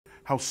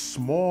how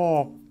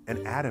small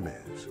an atom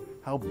is,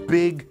 how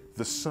big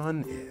the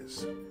sun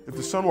is. If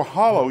the sun were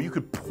hollow, you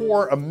could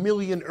pour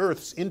 1,000,000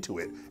 Earths into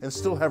it and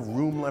still have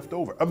room left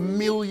over.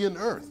 1,000,000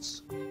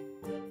 Earths.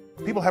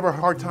 People have a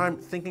hard time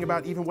thinking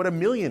about even what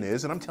 1,000,000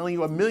 is, and I'm telling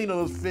you 1,000,000 of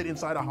those fit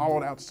inside a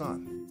hollowed out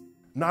sun.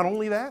 Not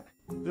only that,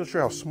 I'm just show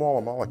you how small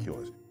a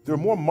molecule is. There are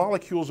more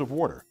molecules of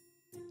water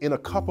in a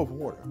cup of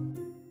water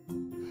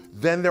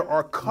than there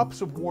are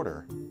cups of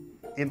water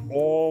in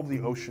all the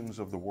oceans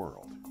of the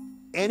world.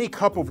 Any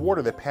cup of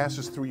water that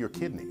passes through your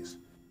kidneys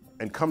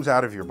and comes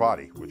out of your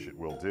body, which it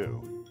will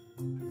do,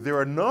 there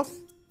are enough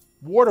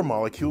water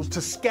molecules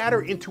to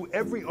scatter into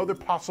every other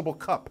possible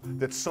cup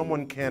that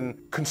someone can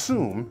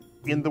consume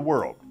in the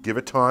world. Give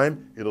it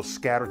time, it'll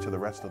scatter to the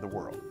rest of the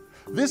world.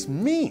 This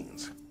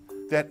means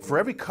that for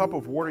every cup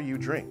of water you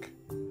drink,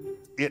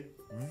 it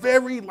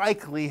very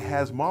likely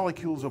has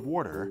molecules of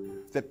water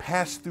that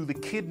pass through the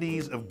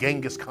kidneys of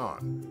Genghis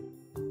Khan,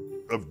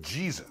 of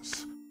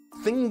Jesus.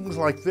 Things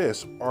like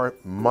this are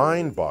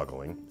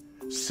mind-boggling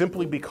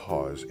simply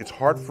because it's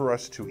hard for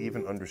us to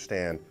even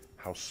understand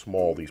how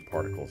small these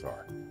particles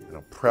are and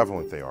how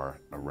prevalent they are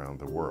around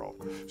the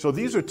world. So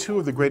these are two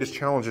of the greatest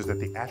challenges that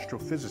the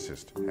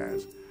astrophysicist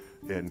has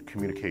in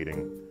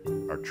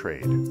communicating our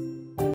trade.